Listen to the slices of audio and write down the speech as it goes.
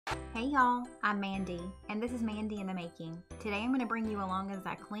Hey y'all, I'm Mandy, and this is Mandy in the Making. Today I'm going to bring you along as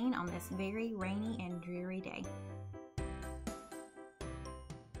I clean on this very rainy and dreary day.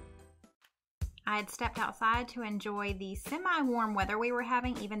 I had stepped outside to enjoy the semi-warm weather we were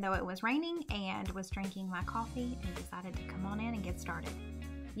having even though it was raining, and was drinking my coffee and decided to come on in and get started.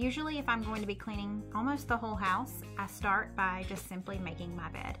 Usually if I'm going to be cleaning almost the whole house, I start by just simply making my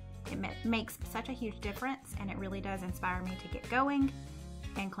bed. It makes such a huge difference, and it really does inspire me to get going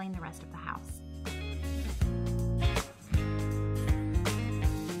and clean the rest of the house.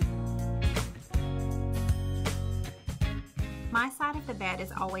 My side of the bed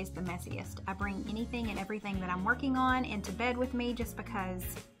is always the messiest. I bring anything and everything that I'm working on into bed with me just because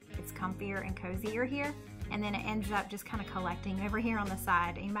it's comfier and cozier here, and then it ends up just kind of collecting over here on the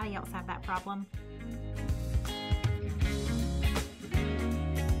side. Anybody else have that problem?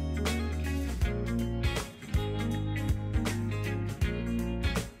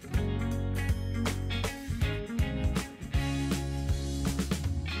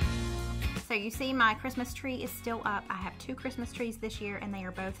 So you see my Christmas tree is still up. I have 2 Christmas trees this year and they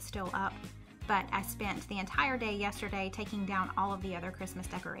are both still up, but I spent the entire day yesterday taking down all of the other Christmas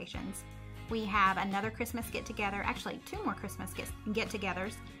decorations. We have another Christmas get-together, actually 2 more Christmas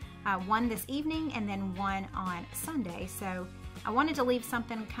get-togethers, one this evening and then one on Sunday. So I wanted to leave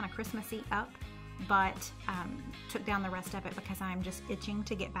something kind of Christmassy up, but took down the rest of it because I'm just itching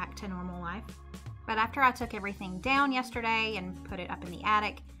to get back to normal life. But after I took everything down yesterday and put it up in the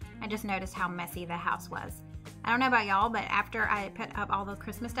attic, I just noticed how messy the house was. I don't know about y'all, but after I put up all the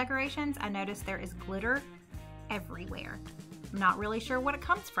Christmas decorations, I noticed there is glitter everywhere. I'm not really sure what it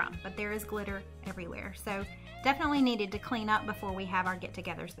comes from, but there is glitter everywhere. So definitely needed to clean up before we have our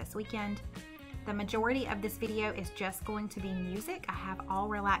get-togethers this weekend. The majority of this video is just going to be music. I have all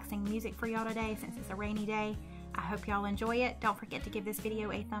relaxing music for y'all today since it's a rainy day. I hope y'all enjoy it. Don't forget to give this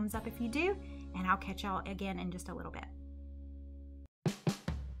video a thumbs up if you do, and I'll catch y'all again in just a little bit.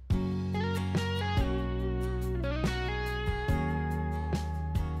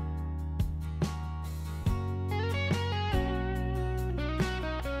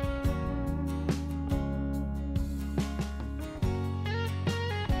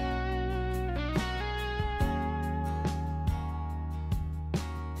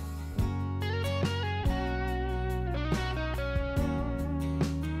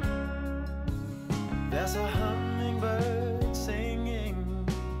 There's a hummingbird singing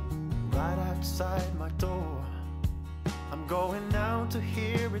right outside my door. I'm going out to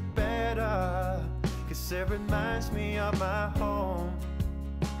hear it better, 'cause it reminds me of my home.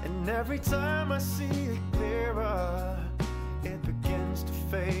 And every time I see it clearer, it begins to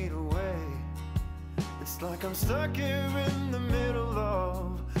fade away. It's like I'm stuck here in the middle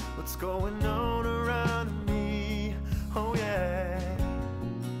of what's going on around me. Oh yeah.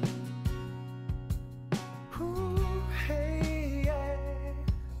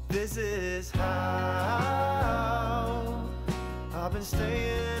 This is how I've been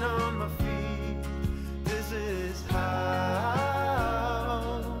staying on my feet. This is how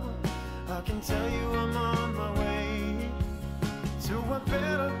I can tell you I'm on my way to a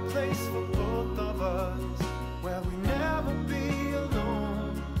better place for both of us, where we never be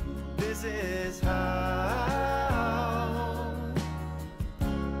alone. This is how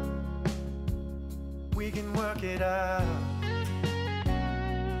we can work it out.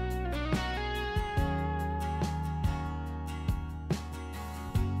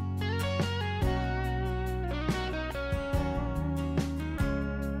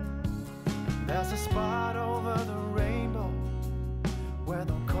 There's a spot over the rainbow where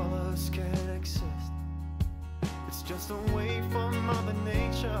no colors can exist. It's just a way for Mother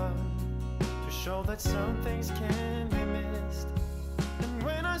Nature to show that some things can be missed. And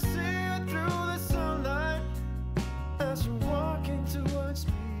when I see you through the sunlight as you're walking towards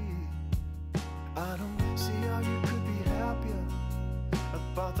me, I don't see how you could be happier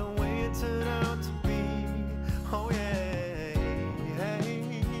about the way it turned out to be. Oh yeah.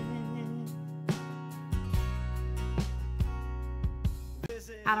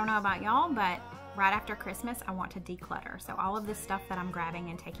 I don't know about y'all, but right after Christmas, I want to declutter. So all of this stuff that I'm grabbing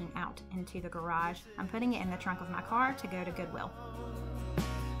and taking out into the garage, I'm putting it in the trunk of my car to go to Goodwill.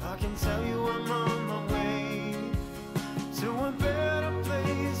 I can tell you I'm on my way to a better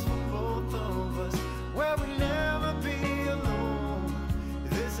place for both of us, where we'll never be alone.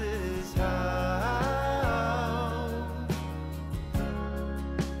 This is how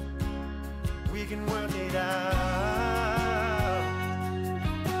we can work it out.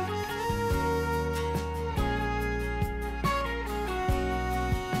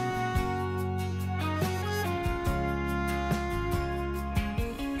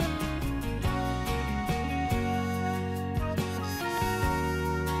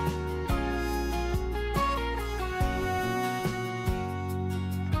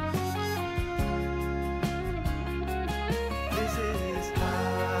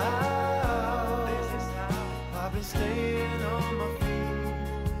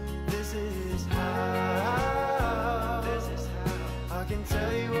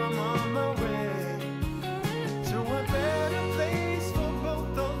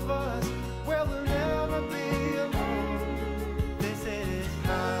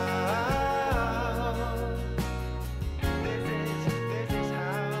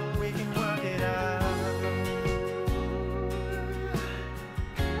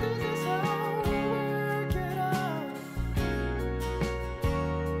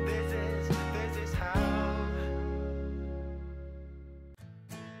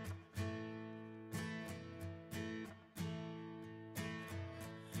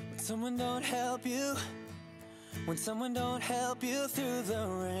 someone don't help you, when someone don't help you through the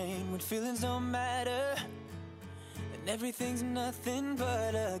rain, when feelings don't matter and everything's nothing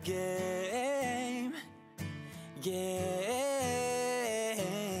but a game.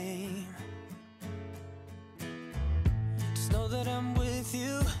 Just know that I'm with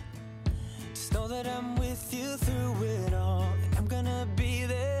you. Just know that I'm with you through it all. And I'm gonna be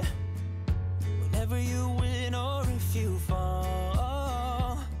there whenever you win or if you fall.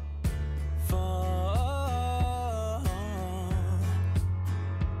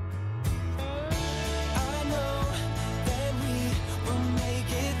 I know that we will make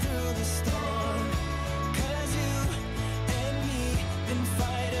it through the storm, 'cause you and me been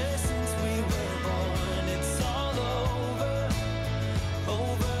fighters since we were born. It's all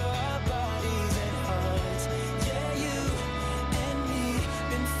over our bodies and hearts. Yeah, you and me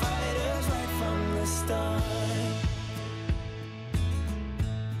been fighters right from the start.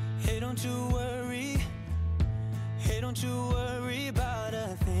 Hey, don't you worry. Hey, don't you worry about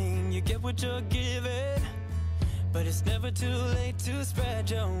a thing. You get what you're given, but it's never too late to spread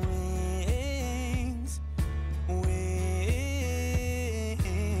your wings.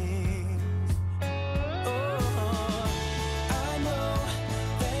 Oh, I know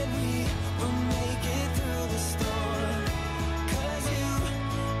that we will make it through the storm, 'cause you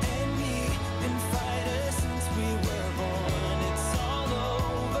and me been fighters since we were born. It's all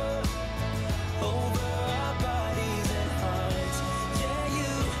over our bodies and hearts. Yeah,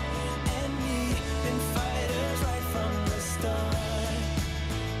 you and me been fighters right from the start.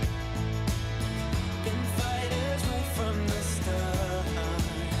 Been fighters right from the start.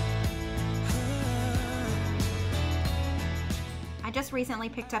 I just recently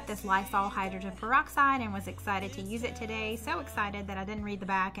picked up this Lysol hydrogen peroxide and was excited to use it today. So excited that I didn't read the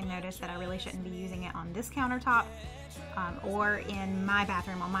back and noticed that I really shouldn't be using it on this countertop or in my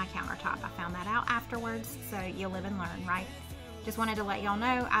bathroom on my countertop. I found that out afterwards, so you live and learn, right? Just wanted to let y'all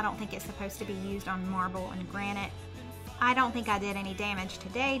know I don't think it's supposed to be used on marble and granite. I don't think I did any damage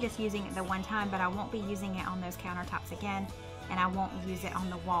today just using it the one time, but I won't be using it on those countertops again, and I won't use it on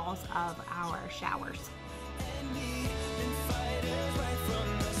the walls of our showers. Been fighters right from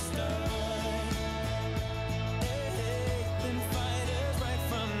the start. Been fighters right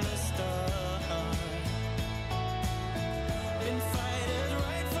from the start. Been fighters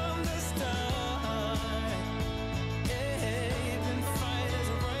right from the start. Been fighters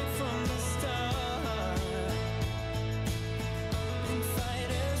right from the start. Been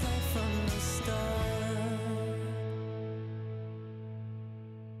fighters right from the start.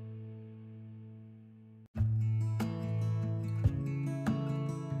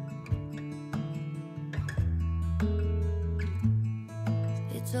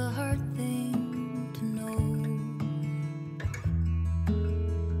 It's a hard thing to know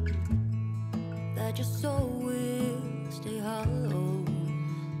that your soul will stay hollow.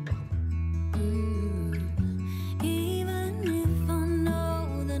 Even if I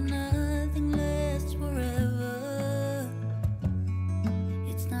know that nothing lasts forever,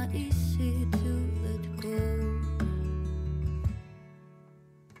 it's not easy to let go.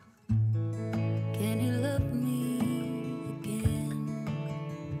 Can you love me again?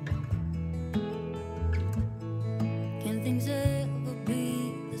 Can things ever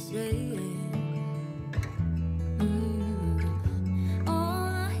be the same? All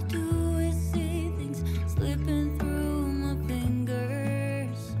I do is see things slipping through my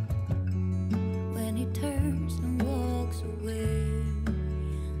fingers when he turns and walks away.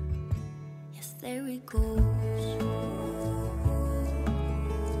 Yes, there he goes.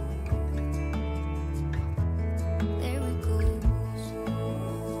 There he goes.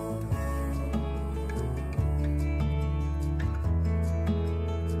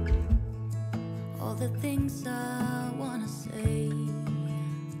 All the things I wanna say,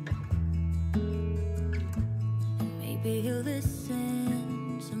 and maybe he'll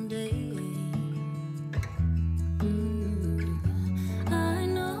listen someday. I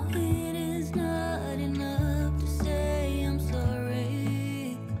know it is not enough to say I'm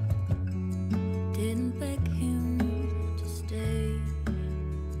sorry. Didn't beg him to stay,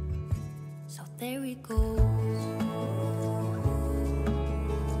 so there he goes.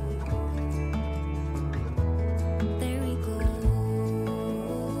 There he goes.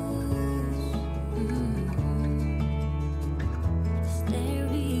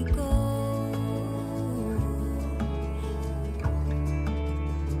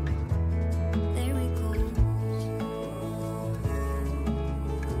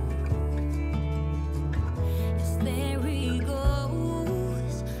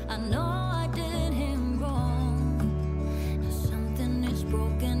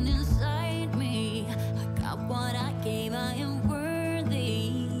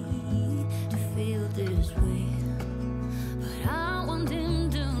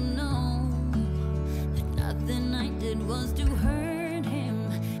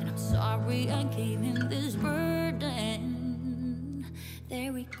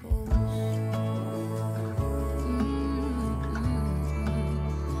 there he goes.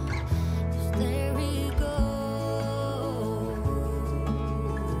 Yes, there he goes.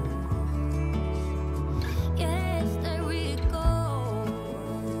 Yes, there he goes.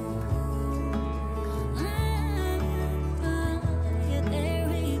 Yeah, there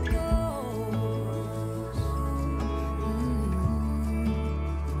he goes.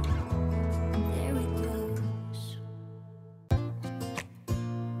 There he goes.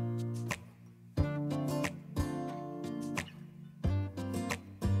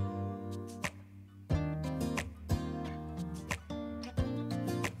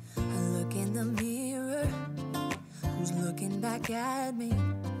 I look in the mirror, who's looking back at me?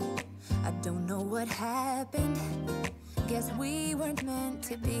 I don't know what happened, guess we weren't meant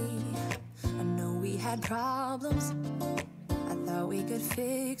to be. I know we had problems, I thought we could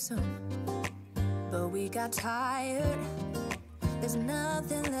fix them, but we got tired. There's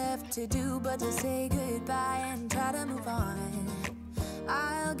nothing left to do but to say goodbye and try to move on.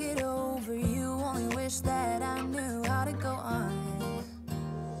 I'll get over you, only wish that I knew how to go on.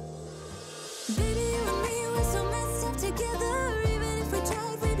 Baby, you and me, we're so messed up together. Even if we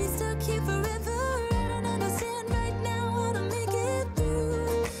tried, we'd be stuck here forever. I don't understand right now how to make it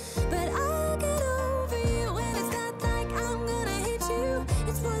through, but I'll get over you, and it's not like I'm gonna hate you.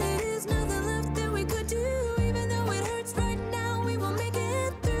 It's what it is, nothing left that we could do. Even though it hurts right now, we will make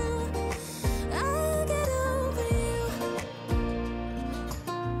it through. I'll get over you.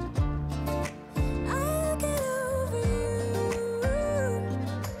 I'll get over you.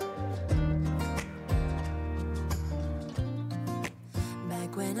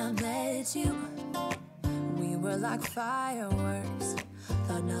 Back when I met you, we were like fireworks.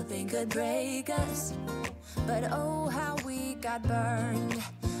 Thought nothing could break us, but oh how we got burned.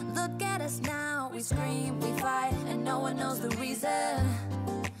 Look at us now, we scream, we fight, and no one knows the reason.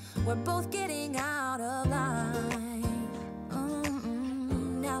 We're both getting out of line.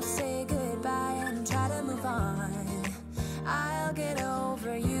 Now say goodbye and try to move on. I'll get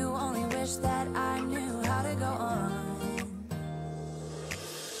over you, only wish that I knew how to go on.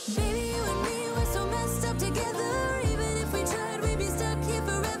 Baby, you and me, we're so messed up together. Even if we tried, we'd be stuck here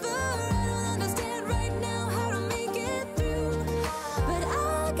forever. I don't understand right now how to make it through, but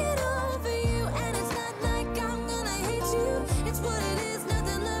I'll get over you, and it's not like I'm gonna hate you. It's what it is,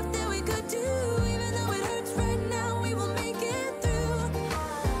 nothing left that we could do. Even though it hurts right now, we will make it through.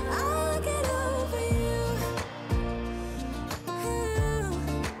 I'll get over you.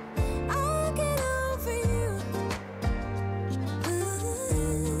 I'll get over you.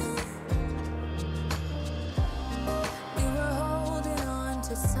 We were holding on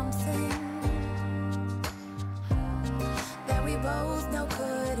to something that we both know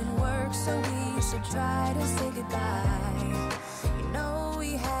couldn't work, so we should try to say goodbye. You know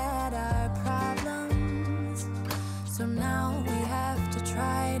we had our problems, so now we have to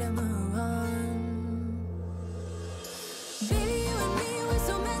try to move on. Baby, you and me, we're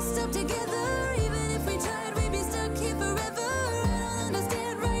so messed up together. Even if we tried, we'd be stuck here forever. I don't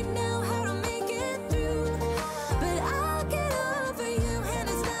understand right now how to make it through, but I'll get over you, and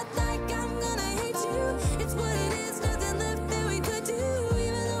it's not like I'm gonna hate you. It's what it is, nothing left that we could do.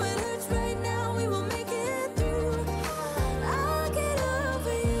 Even though it hurts right now, we will make it through. I'll get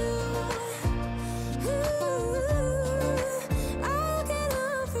over you. I'll get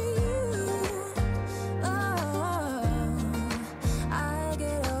over you. Oh, I'll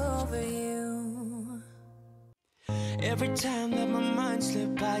get over you. Every time that my mind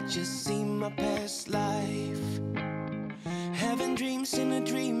slip, I just see my past life. Having dreams in a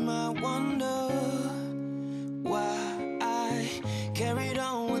dream, I wonder why I carried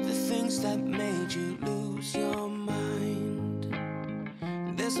on with the things that made you lose your mind.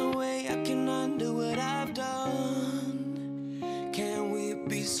 There's no way I can undo what I've done. Can we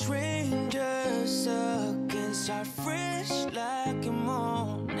be strangers again, start fresh like a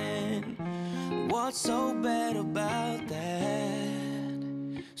morning? What's so bad about that?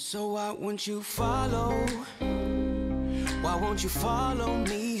 So why won't you follow? Why won't you follow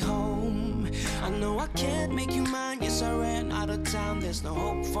me home? I know I can't make you mine. Yes, I ran out of time, there's no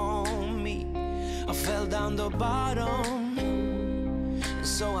hope for me. I fell down the bottom, and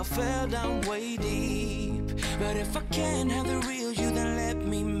so I fell down way deep. But if I can't have the real you, then let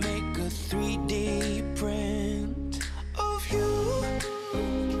me make a 3D print of you.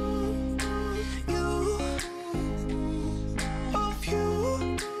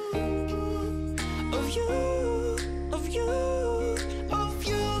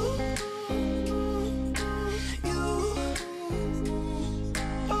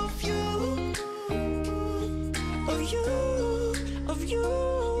 Of you.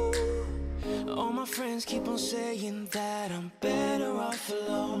 saying that I'm better off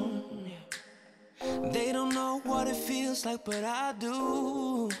alone. They don't know what it feels like, but I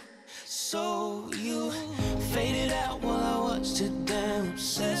do. So you faded out while I watched it, damn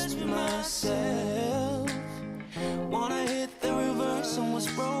obsessed with myself. Wanna hit the reverse on what's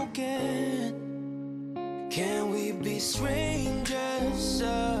broken. Can we be strangers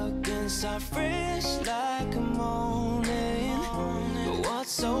again? Start fresh like a morning. But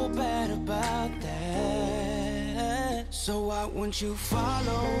what's so bad about that? So why won't you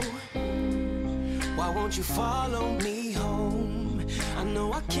follow? Why won't you follow me home? I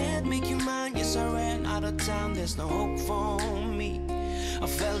know I can't make you mine. Yes, I ran out of time. There's no hope for me. I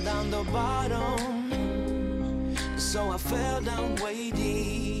fell down the bottom, so I fell down way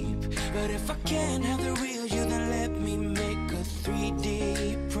deep. But if I can't have the real you, then let me make a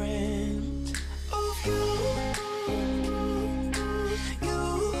 3D print of you.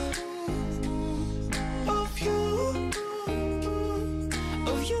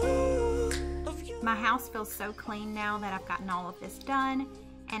 My house feels so clean now that I've gotten all of this done,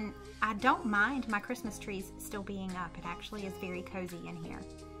 and I don't mind my Christmas trees still being up. It actually is very cozy in here.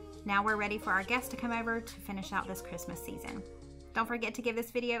 Now we're ready for our guests to come over to finish out this Christmas season. Don't forget to give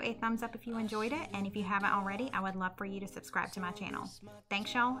this video a thumbs up if you enjoyed it, and if you haven't already, I would love for you to subscribe to my channel.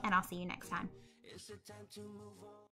 Thanks y'all, and I'll see you next time.